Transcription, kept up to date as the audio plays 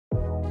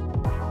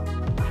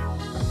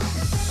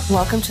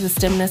Welcome to the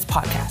STEMness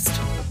Podcast,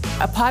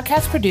 a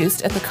podcast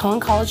produced at the Cohen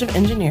College of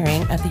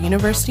Engineering at the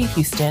University of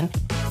Houston,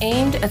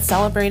 aimed at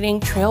celebrating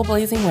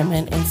trailblazing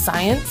women in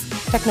science,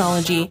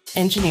 technology,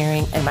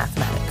 engineering, and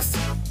mathematics.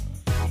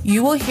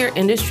 You will hear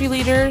industry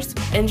leaders,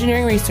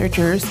 engineering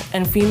researchers,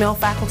 and female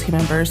faculty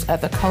members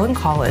at the Cohen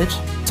College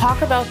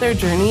talk about their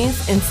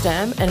journeys in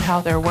STEM and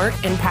how their work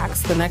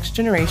impacts the next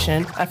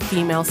generation of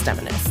female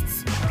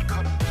STEMinists.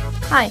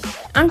 Hi,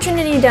 I'm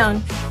Trinity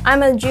Doan.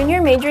 I'm a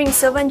junior majoring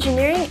civil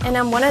engineering, and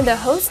I'm one of the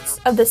hosts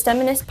of the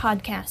STEMinist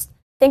podcast.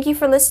 Thank you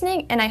for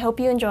listening, and I hope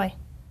you enjoy.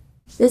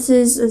 This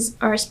is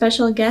our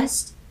special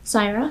guest,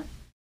 Syra.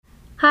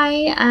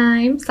 Hi,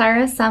 I'm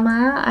Syra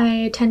Sama. I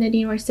attended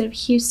University of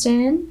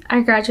Houston. I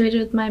graduated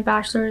with my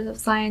Bachelor's of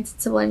Science in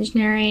Civil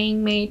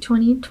Engineering May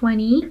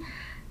 2020.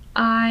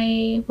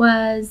 I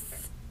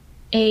was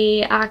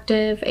an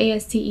active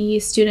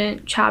ASCE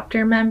student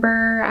chapter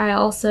member. I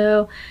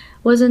also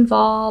was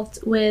involved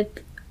with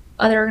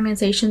other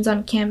organizations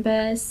on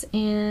campus,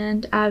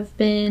 and I've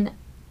been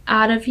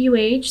out of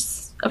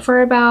UH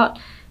for about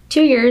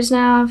 2 years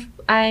now.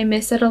 I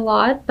miss it a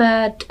lot,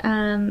 but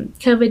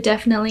COVID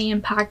definitely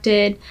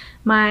impacted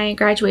my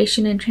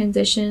graduation and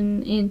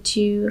transition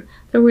into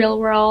the real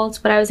world,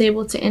 but I was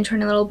able to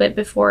intern a little bit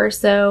before,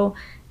 so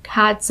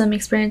had some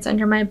experience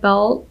under my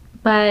belt.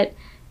 But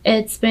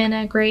it's been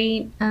a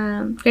great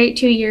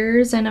 2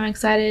 years, and I'm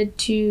excited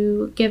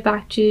to give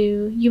back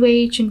to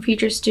UH and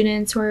future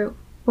students who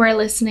are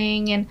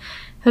listening, and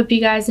hope you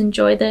guys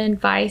enjoy the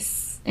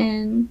advice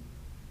and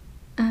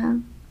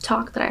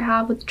talk that I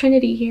have with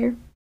Trinity here.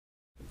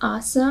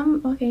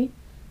 Awesome. Okay.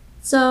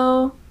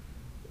 So,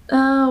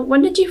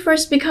 when did you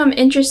first become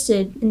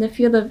interested in the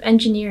field of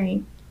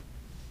engineering?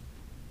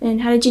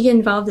 And how did you get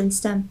involved in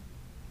STEM?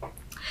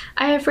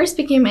 I first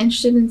became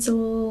interested in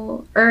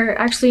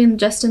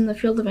just in the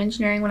field of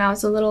engineering when I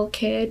was a little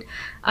kid.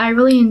 I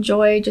really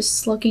enjoy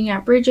just looking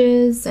at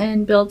bridges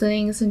and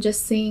buildings and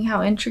just seeing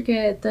how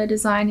intricate the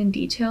design and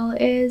detail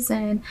is.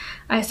 And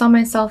I saw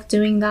myself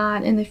doing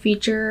that in the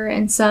future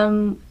in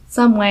some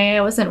way.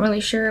 I wasn't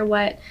really sure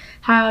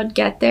how I'd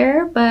get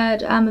there,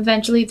 but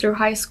eventually through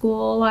high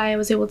school, I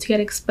was able to get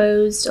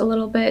exposed a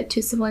little bit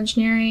to civil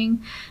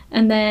engineering.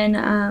 And then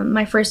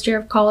my first year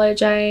of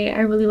college, I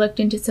really looked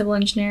into civil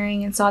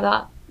engineering and saw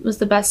that was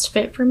the best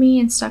fit for me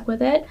and stuck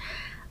with it.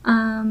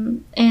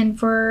 And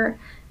for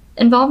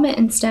involvement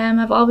in STEM,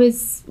 I've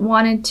always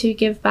wanted to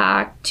give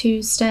back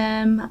to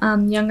STEM,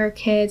 younger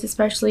kids,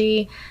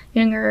 especially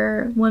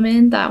younger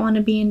women that want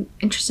to be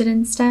interested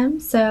in STEM.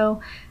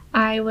 So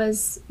I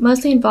was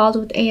mostly involved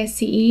with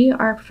ASCE,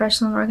 our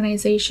professional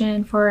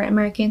organization for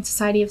American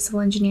Society of Civil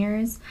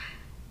Engineers.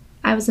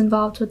 I was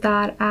involved with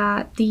that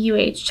at the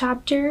UH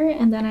chapter,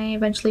 and then I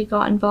eventually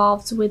got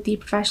involved with the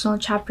professional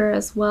chapter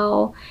as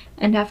well,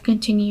 and have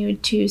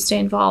continued to stay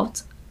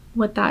involved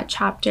with that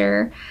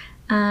chapter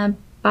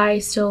by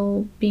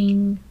still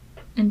being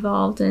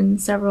involved in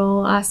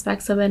several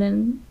aspects of it,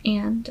 and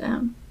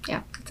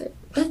yeah, that's it.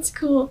 That's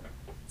cool.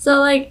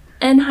 So,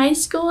 in high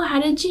school, how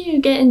did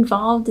you get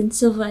involved in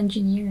civil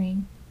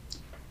engineering?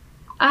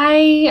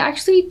 I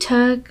actually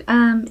took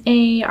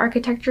a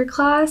architecture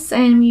class,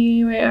 and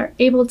we were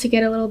able to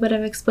get a little bit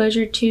of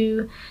exposure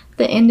to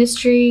the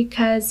industry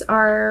because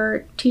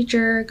our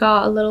teacher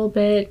got a little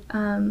bit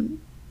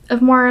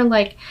of more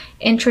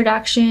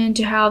introduction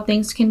to how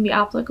things can be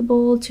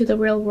applicable to the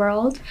real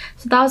world.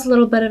 So that was a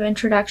little bit of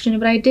introduction,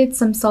 but I did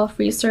some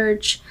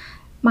self-research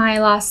my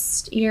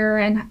last year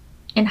in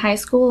high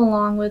school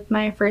along with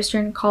my first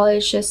year in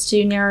college just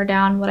to narrow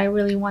down what I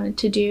really wanted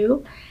to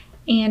do,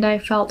 and I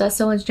felt that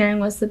civil engineering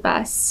was the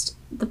best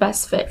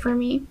fit for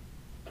me.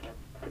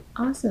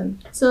 Awesome.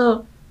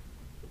 So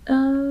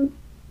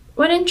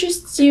what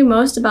interests you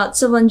most about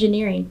civil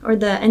engineering or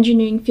the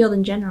engineering field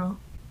in general?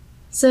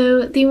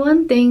 So the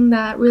one thing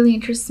that really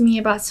interests me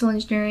about civil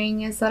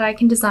engineering is that I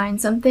can design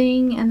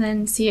something and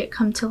then see it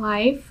come to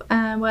life,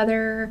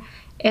 whether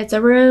it's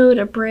a road,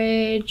 a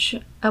bridge,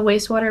 a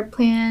wastewater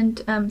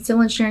plant.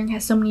 Civil engineering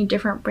has so many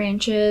different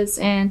branches,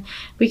 and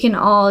we can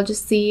all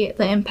just see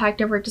the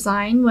impact of our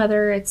design,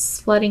 whether it's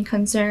flooding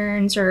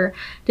concerns or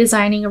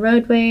designing a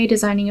roadway,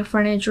 designing a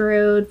frontage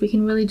road. We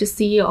can really just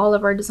see all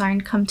of our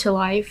design come to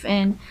life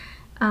and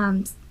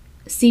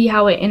see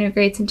how it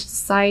integrates into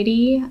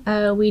society.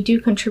 We do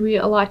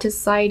contribute a lot to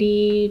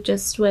society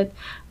just with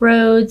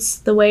roads,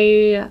 the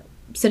way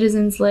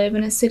citizens live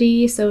in a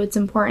city, so it's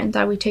important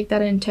that we take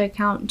that into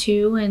account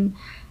too, and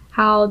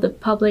how the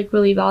public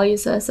really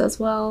values us as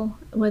well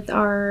with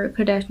our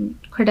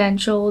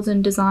credentials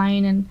and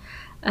design,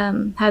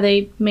 and how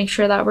they make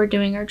sure that we're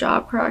doing our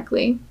job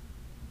correctly.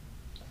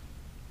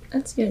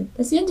 That's good.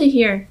 That's good to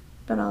hear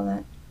about all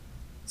that.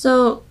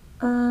 So,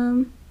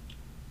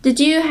 did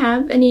you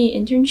have any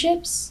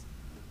internships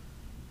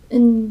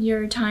in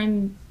your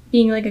time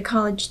being a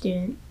college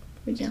student,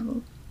 for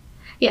example?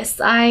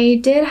 Yes, I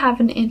did have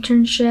an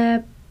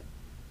internship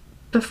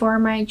before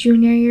my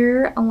junior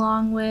year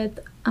along with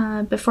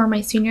before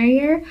my senior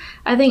year.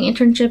 I think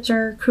internships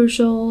are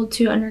crucial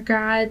to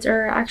undergrads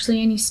or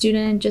actually any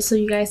student, just so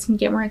you guys can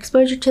get more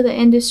exposure to the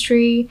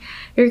industry.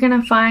 You're going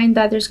to find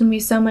that there's going to be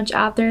so much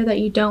out there that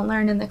you don't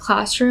learn in the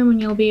classroom,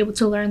 and you'll be able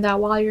to learn that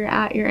while you're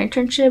at your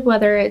internship,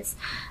 whether it's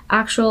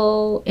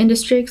actual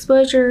industry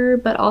exposure,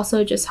 but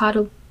also just how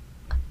to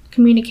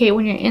communicate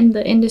when you're in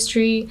the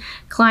industry,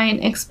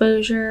 client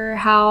exposure,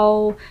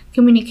 how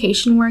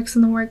communication works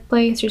in the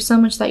workplace. There's so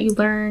much that you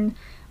learn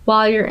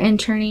while you're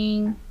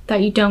interning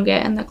that you don't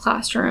get in the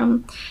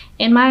classroom.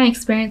 And my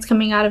experience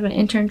coming out of an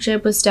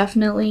internship was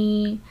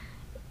definitely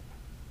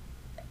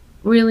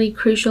really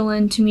crucial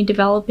into me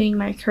developing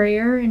my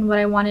career and what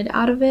I wanted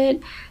out of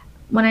it.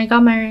 When I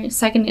got my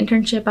second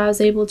internship, I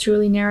was able to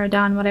really narrow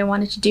down what I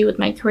wanted to do with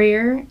my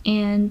career,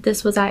 and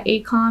this was at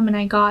AECOM, and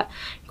I got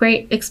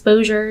great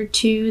exposure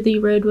to the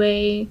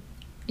roadway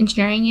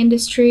engineering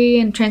industry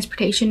and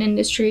transportation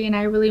industry, and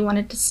I really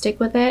wanted to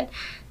stick with it.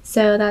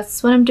 So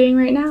that's what I'm doing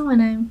right now,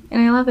 and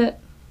I love it.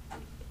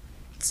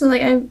 So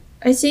like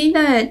I see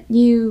that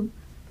you,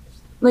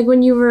 like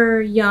when you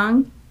were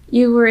young,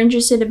 you were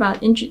interested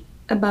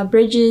about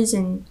bridges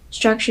and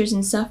structures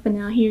and stuff, but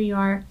now here you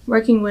are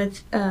working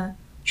with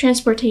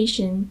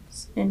transportation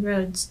and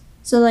roads.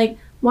 So like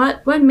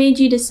what made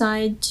you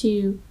decide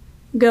to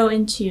go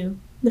into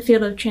the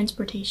field of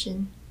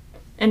transportation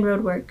and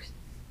road work?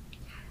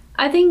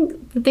 I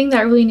think the thing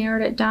that really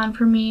narrowed it down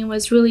for me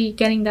was really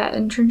getting that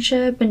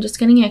internship and just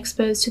getting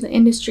exposed to the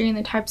industry and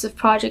the types of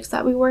projects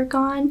that we work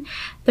on.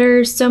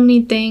 There's so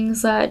many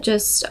things that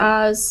just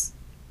as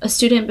a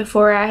student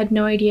before, I had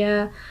no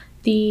idea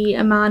the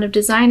amount of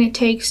design it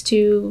takes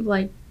to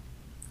like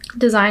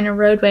design a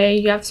roadway.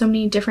 You have so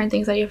many different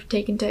things that you have to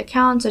take into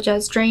account, such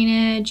as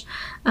drainage,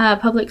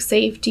 public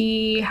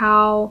safety,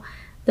 how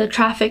the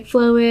traffic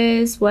flow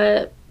is,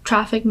 what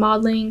traffic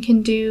modeling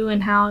can do,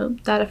 and how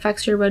that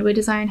affects your roadway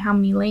design, how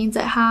many lanes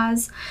it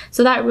has.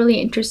 So that really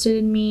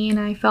interested me, and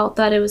I felt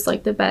that it was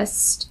like the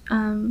best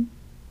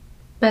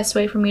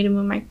way for me to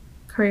move my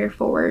career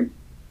forward.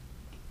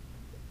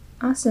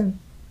 Awesome.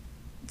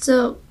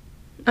 So,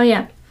 oh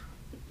yeah,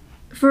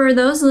 for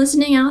those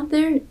listening out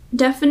there,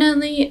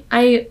 definitely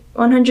I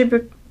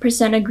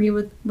 100% agree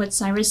with what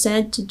Cyrus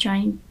said to try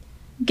and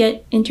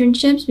get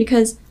internships,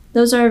 because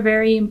those are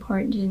very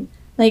important.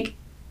 Like,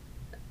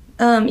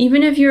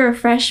 even if you're a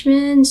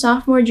freshman,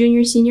 sophomore,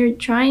 junior, senior,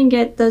 try and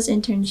get those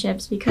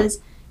internships because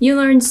you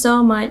learn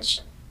so much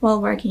while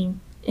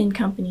working in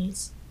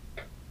companies.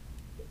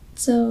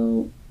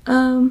 So,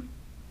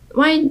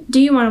 why do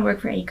you want to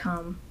work for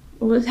AECOM?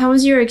 How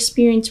was your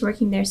experience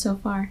working there so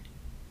far?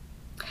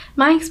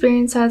 My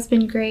experience has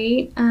been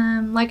great.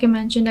 Like I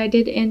mentioned, I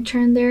did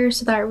intern there,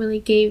 so that really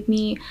gave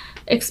me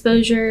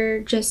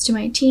exposure just to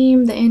my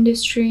team, the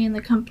industry, and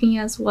the company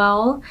as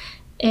well.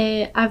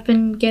 I've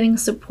been getting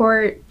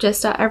support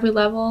just at every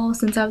level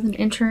since I was an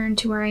intern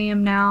to where I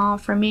am now,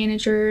 from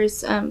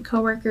managers,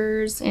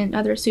 coworkers, and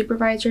other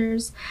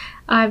supervisors.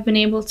 I've been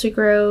able to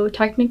grow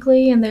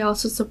technically, and they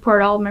also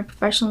support all of my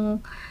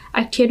professional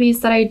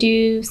activities that I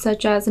do,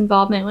 such as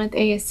involvement with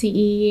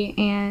ASCE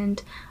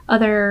and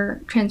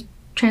other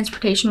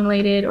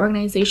transportation-related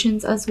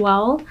organizations as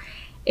well.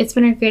 It's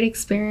been a great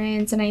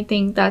experience, and I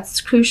think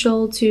that's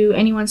crucial to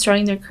anyone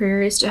starting their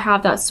career, is to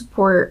have that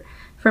support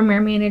from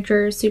your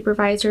managers,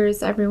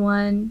 supervisors,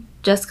 everyone,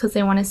 just because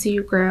they want to see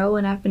you grow,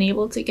 and I've been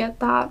able to get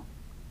that.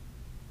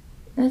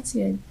 That's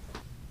good.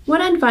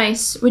 What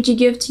advice would you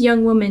give to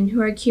young women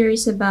who are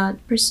curious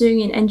about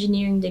pursuing an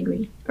engineering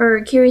degree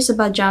or curious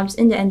about jobs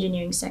in the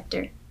engineering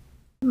sector?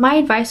 My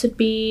advice would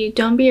be,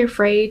 don't be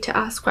afraid to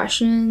ask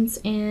questions,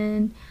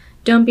 and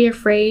don't be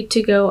afraid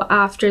to go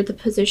after the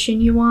position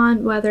you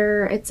want,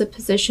 whether it's a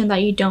position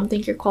that you don't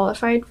think you're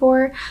qualified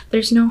for.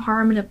 There's no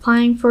harm in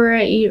applying for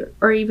it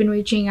or even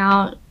reaching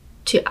out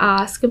to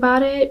ask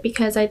about it,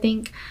 because I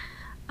think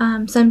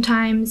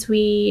sometimes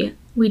we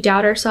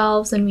doubt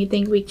ourselves and we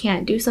think we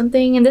can't do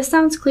something. And this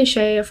sounds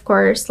cliche, of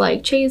course,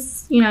 like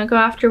chase, go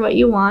after what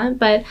you want,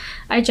 but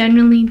I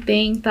genuinely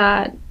think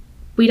that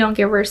we don't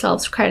give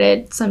ourselves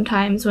credit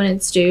sometimes when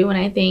it's due. And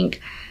I think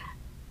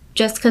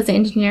just because the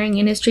engineering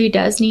industry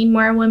does need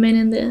more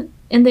women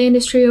in the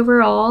industry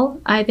overall,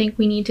 I think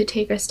we need to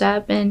take a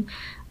step and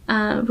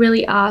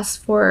really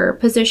ask for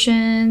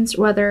positions,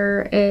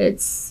 whether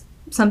it's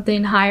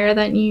something higher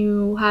than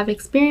you have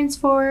experience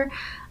for.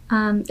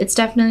 It's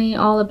definitely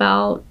all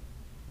about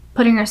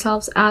putting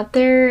ourselves out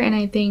there, and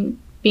I think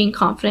being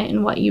confident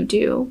in what you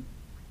do.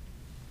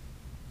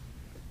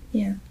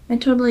 Yeah, I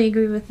totally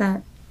agree with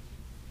that.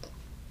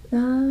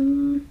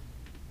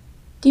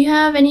 Do you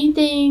have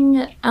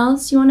anything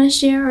else you want to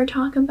share or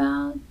talk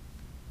about?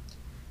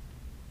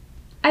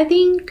 I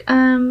think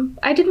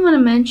I did want to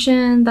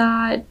mention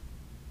that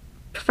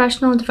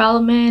professional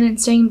development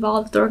and staying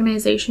involved with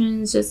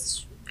organizations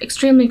is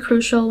extremely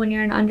crucial when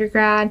you're an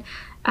undergrad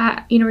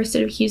at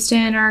University of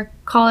Houston. Our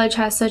college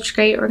has such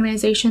great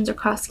organizations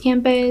across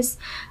campus.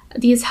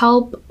 These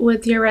help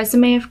with your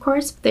resume, of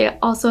course, but they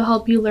also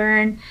help you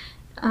learn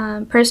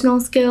personal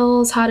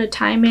skills, how to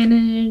time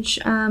manage,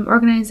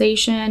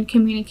 organization,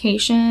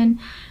 communication.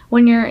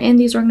 when you're in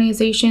these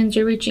organizations,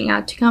 you're reaching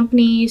out to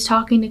companies,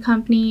 talking to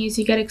companies,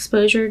 you get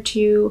exposure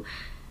to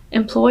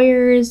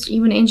employers,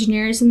 even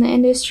engineers in the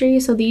industry.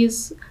 So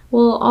these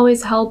will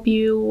always help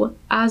you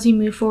as you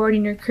move forward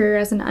in your career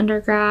as an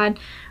undergrad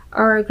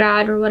or a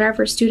grad or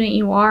whatever student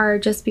you are,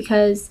 just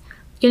because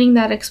getting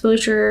that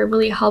exposure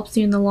really helps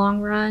you in the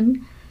long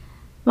run.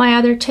 My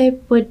other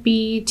tip would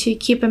be to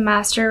keep a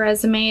master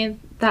resume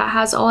that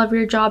has all of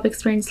your job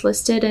experience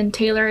listed and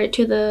tailor it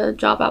to the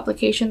job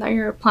application that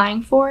you're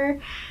applying for.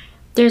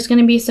 There's going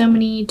to be so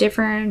many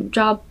different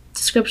job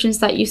descriptions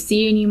that you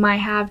see, and you might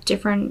have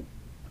different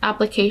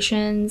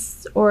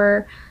applications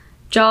or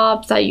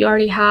jobs that you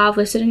already have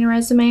listed in your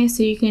resume,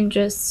 so you can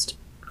just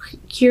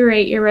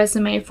curate your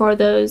resume for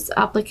those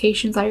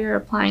applications that you're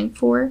applying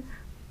for.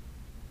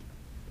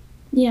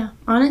 Yeah,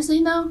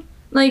 honestly though,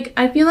 like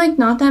I feel like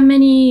not that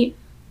many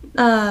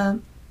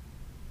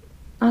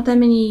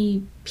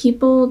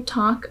people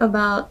talk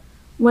about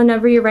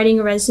whenever you're writing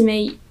a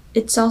resume,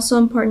 it's also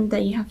important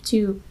that you have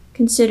to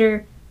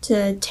consider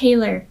to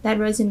tailor that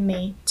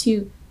resume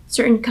to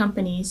certain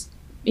companies,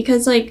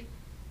 because like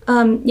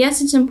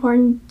yes, it's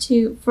important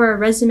for a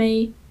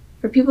resume,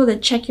 for people to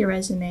check your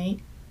resume,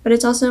 but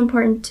it's also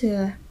important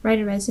to write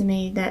a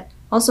resume that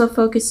also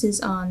focuses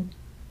on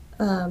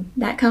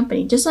that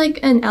company. Just like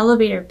an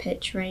elevator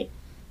pitch, right?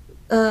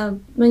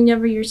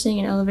 Whenever you're saying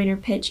an elevator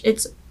pitch,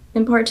 it's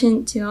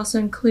important to also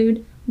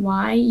include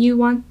why you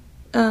want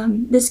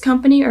this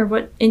company or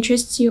what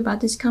interests you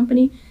about this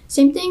company.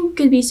 Same thing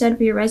could be said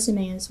for your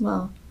resume as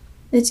well.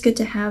 It's good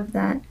to have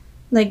that,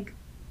 like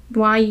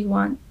why you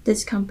want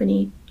this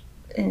company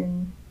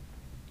and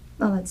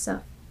all that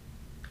stuff.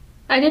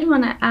 I did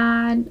want to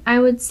add, I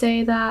would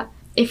say that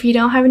if you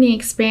don't have any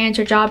experience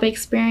or job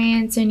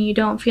experience and you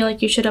don't feel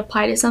like you should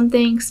apply to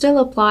something, still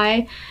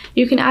apply.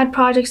 You can add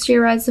projects to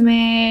your resume,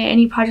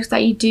 any projects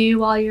that you do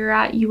while you're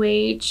at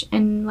UH,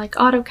 and like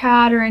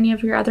AutoCAD or any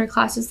of your other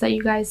classes that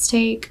you guys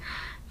take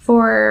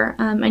for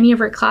any of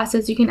your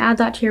classes, you can add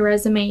that to your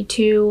resume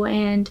too.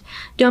 And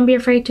don't be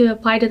afraid to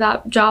apply to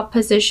that job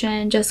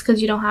position just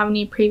because you don't have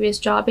any previous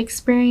job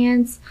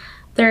experience.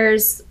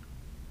 There's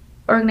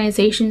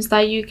organizations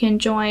that you can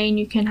join,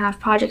 you can have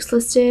projects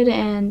listed,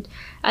 and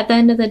at the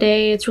end of the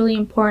day, it's really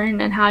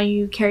important in how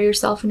you carry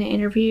yourself in an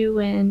interview,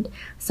 and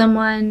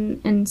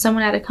someone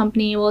at a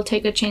company will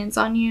take a chance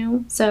on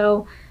you.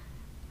 So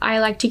I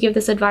like to give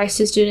this advice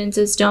to students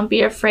is don't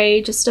be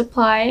afraid, just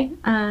apply,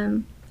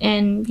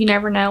 and you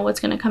never know what's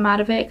going to come out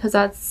of it, because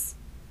that's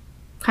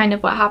kind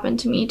of what happened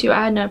to me too.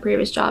 I had no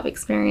previous job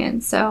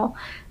experience, so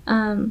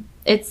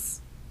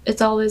it's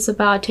always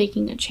about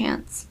taking a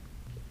chance.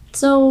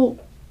 So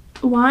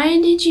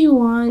why did you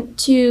want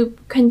to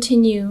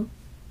continue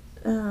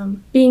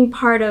being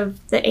part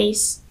of the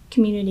ACE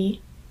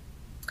community?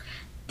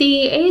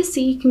 The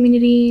ASE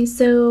community,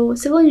 so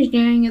civil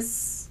engineering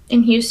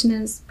in Houston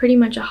is pretty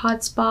much a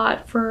hot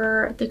spot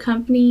for the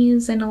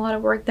companies and a lot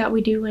of work that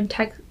we do in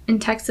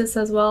Texas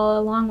as well,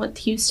 along with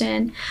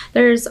Houston.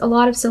 There's a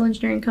lot of civil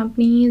engineering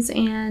companies,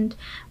 and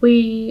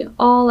we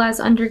all as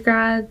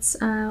undergrads,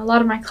 a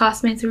lot of my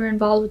classmates were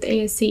involved with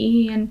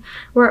ASCE, and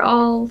we're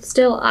all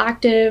still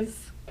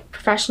active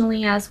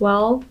professionally as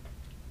well.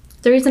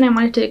 The reason I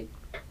wanted to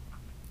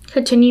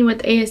continue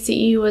with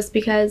ASCE was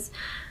because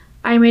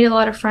I made a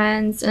lot of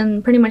friends,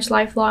 and pretty much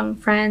lifelong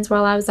friends,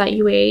 while I was at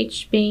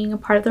UH, being a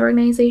part of the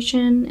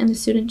organization and the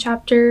student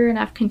chapter, and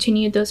I've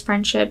continued those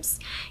friendships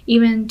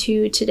even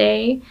to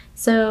today.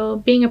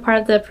 So being a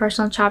part of the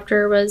professional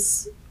chapter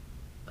was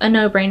a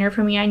no-brainer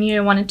for me. I knew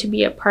I wanted to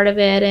be a part of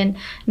it, and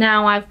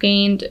now I've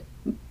gained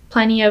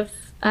plenty of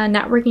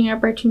networking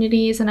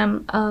opportunities, and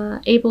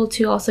I'm able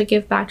to also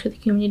give back to the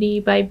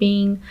community by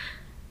being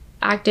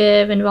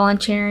active and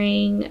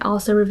volunteering,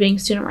 also reviewing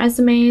student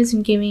resumes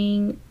and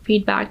giving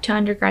feedback to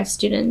undergrad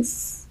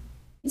students.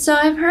 So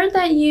I've heard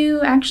that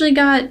you actually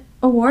got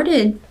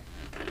awarded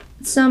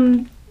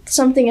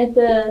something at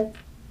the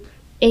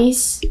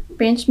ACE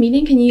branch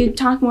meeting. Can you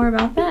talk more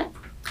about that?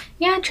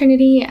 Yeah,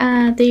 Trinity.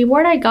 The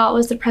award I got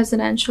was the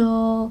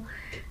Presidential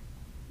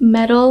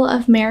Medal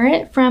of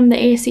Merit from the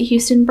ASC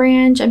Houston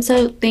branch. I'm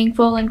so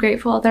thankful and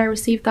grateful that I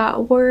received that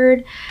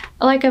award.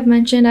 Like I've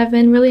mentioned, I've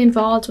been really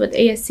involved with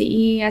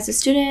ASCE as a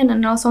student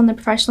and also on the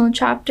professional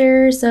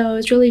chapter, so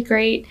it's really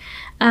great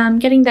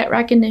getting that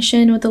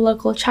recognition with the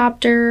local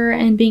chapter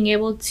and being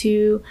able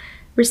to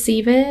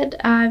receive it.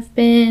 I've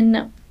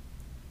been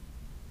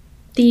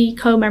the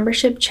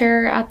co-membership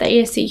chair at the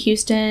ASC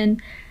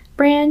Houston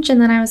branch, and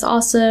then I was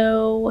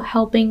also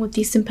helping with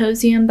the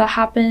symposium that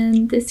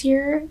happened this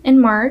year in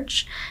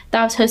March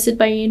that was hosted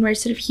by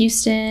University of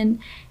Houston,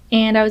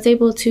 and I was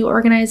able to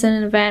organize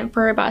an event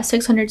for about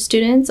 600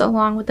 students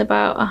along with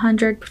about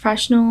 100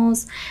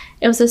 professionals.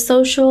 It was a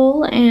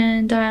social,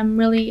 and I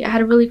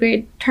had a really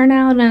great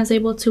turnout, and I was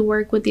able to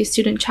work with the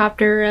student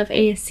chapter of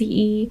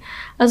ASCE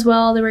as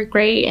well. They were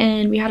great,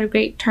 and we had a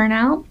great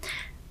turnout.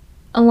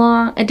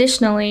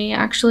 Additionally,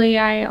 actually,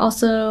 I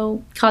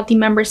also got the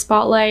member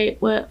spotlight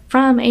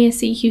from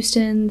ASC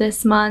Houston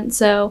this month,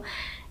 so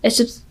it's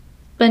just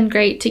been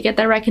great to get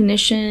that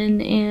recognition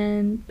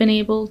and been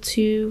able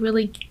to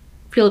really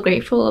feel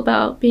grateful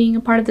about being a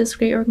part of this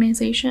great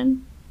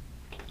organization.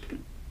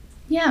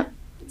 Yeah.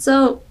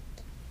 So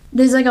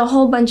there's like a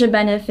whole bunch of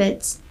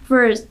benefits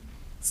for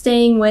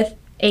staying with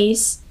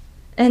ACE.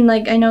 And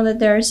like I know that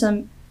there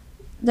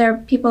are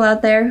people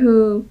out there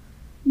who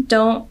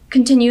don't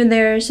continue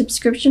their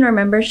subscription or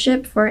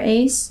membership for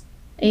ACE,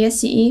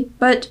 ASCE,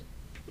 but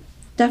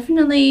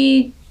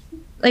definitely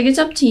like it's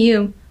up to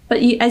you.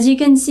 But as you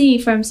can see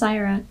from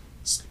Syra,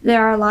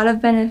 there are a lot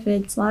of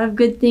benefits, a lot of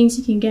good things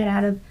you can get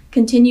out of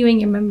continuing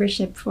your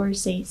membership for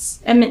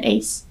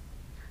ACE.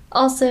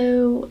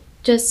 Also,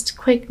 just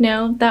quick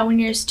note that when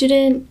you're a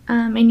student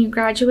and you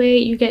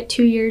graduate, you get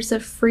 2 years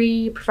of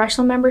free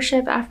professional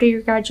membership after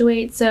you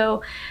graduate.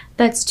 So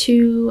that's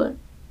 2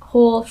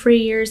 whole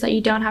free years that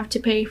you don't have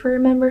to pay for a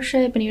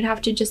membership, and you'd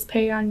have to just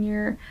pay on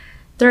your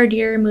 3rd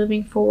year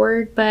moving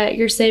forward. But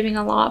you're saving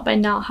a lot by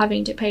not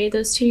having to pay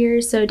those 2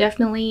 years. So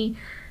definitely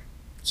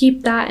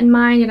keep that in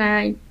mind. And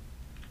I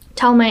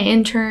tell my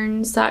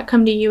interns that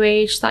come to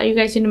UH that you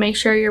guys need to make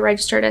sure you're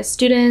registered as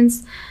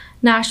students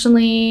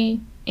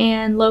nationally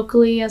and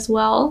locally as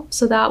well,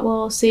 so that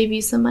will save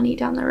you some money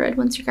down the road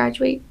once you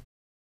graduate.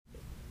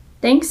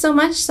 Thanks so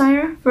much,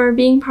 Syra, for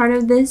being part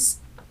of this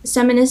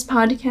STEMinist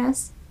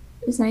podcast.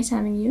 It was nice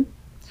having you.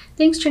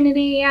 Thanks,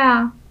 Trinity.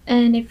 Yeah,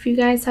 and if you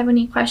guys have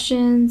any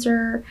questions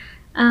or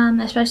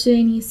especially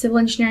any civil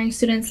engineering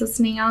students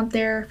listening out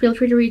there, feel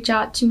free to reach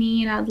out to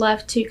me, and I'd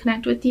love to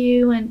connect with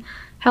you and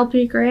help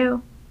you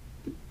grow.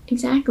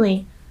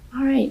 Exactly.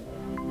 All right.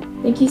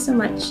 Thank you so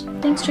much.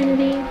 Thanks,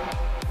 Trinity.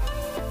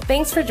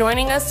 Thanks for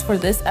joining us for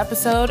this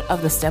episode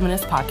of the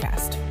STEMinist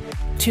podcast.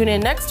 Tune in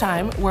next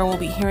time where we'll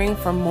be hearing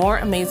from more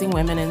amazing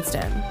women in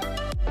STEM.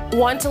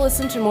 Want to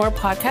listen to more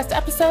podcast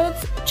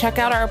episodes? Check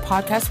out our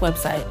podcast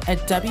website at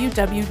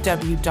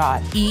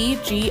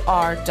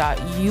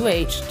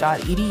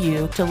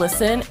www.egr.uh.edu to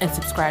listen and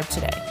subscribe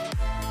today.